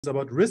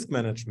about risk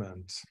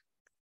management.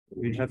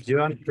 We have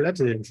Jörn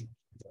Plettig.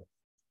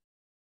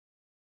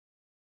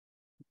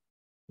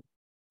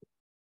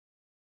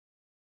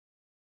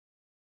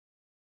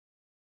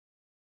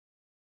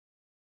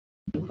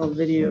 I'll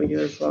video you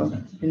as well,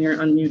 and you're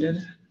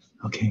unmuted.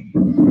 Okay.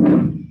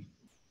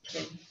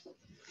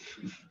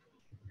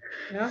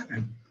 Yeah.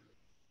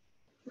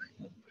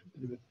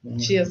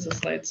 She has the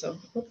slide, so.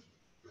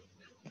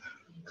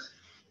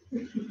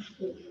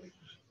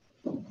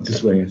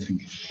 This way, I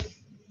think.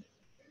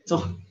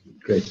 So.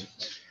 Great.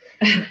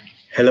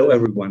 Hello,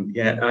 everyone.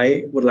 Yeah,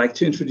 I would like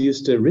to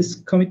introduce the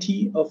risk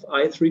committee of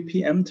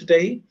I3PM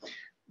today,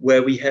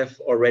 where we have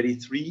already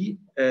three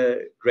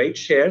great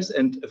chairs,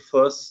 and a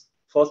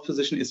fourth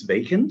position is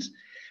vacant.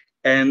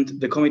 And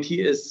the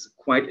committee is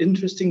quite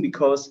interesting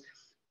because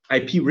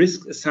IP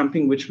risk is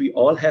something which we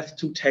all have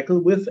to tackle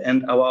with,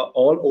 and our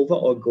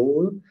overall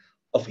goal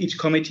of each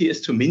committee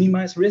is to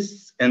minimize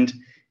risks. And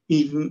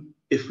even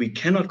if we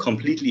cannot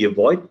completely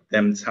avoid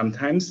them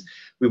sometimes,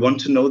 we want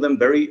to know them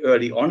very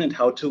early on and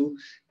how to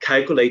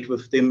calculate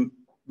with them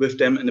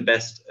in the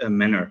best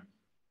manner.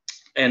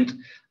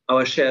 And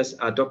our chairs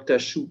are Dr.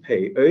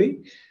 Shu-Pei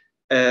Oei,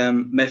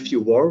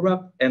 Matthew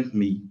Warrup, and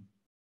me.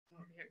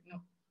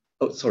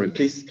 Oh, sorry,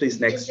 please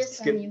next.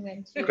 Skip.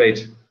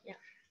 Great.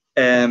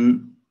 Yeah.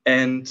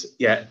 And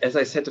yeah, as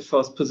I said, the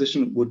first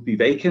position would be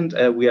vacant.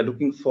 We are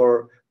looking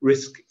for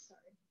risk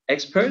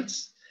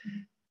experts.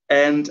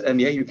 And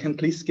yeah, you can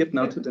please skip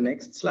now to the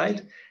next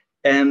slide.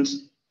 And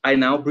I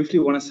now briefly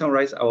want to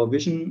summarize our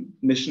vision,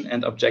 mission,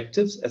 and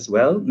objectives as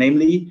well.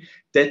 Namely,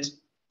 that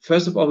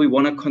first of all, we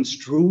want to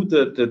construe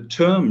the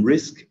term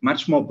risk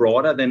much more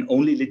broader than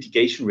only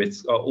litigation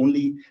risks or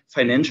only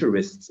financial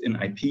risks in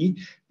IP,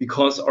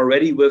 because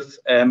already with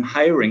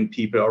hiring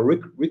people or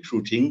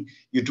recruiting,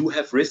 you do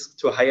have risk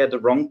to hire the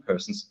wrong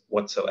persons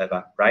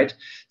whatsoever, right?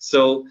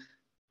 So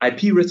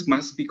IP risk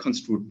must be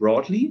construed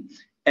broadly,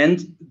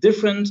 and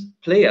different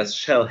players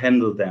shall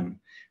handle them.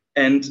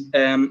 And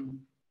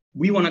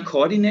we want to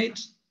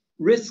coordinate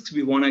risks.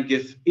 We want to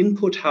give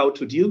input how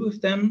to deal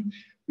with them.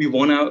 We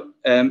want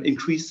to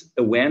increase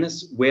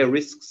awareness where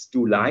risks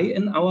do lie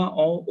in our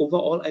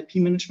overall IP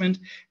management.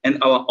 And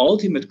our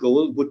ultimate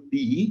goal would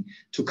be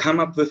to come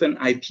up with an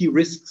IP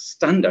risk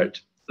standard,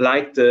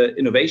 like the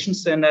innovation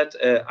standard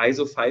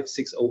ISO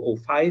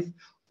 56005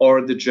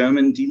 or the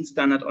German DIN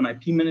standard on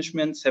IP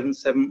management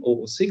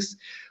 77006.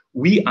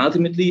 We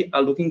ultimately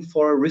are looking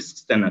for a risk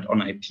standard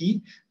on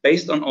IP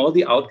based on all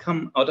the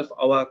outcome out of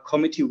our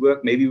committee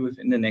work, maybe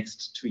within the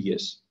next 2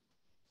 years.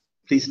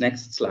 Please,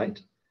 next slide.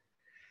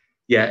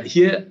 Yeah,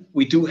 here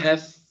we do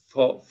have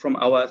from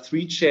our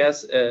three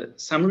chairs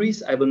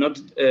summaries. I will not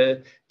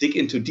dig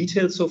into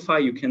details so far.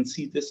 You can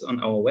see this on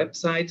our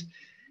website.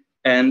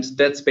 And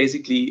that's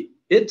basically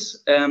it.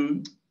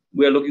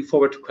 We are looking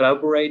forward to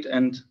collaborate,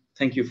 and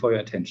thank you for your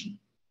attention.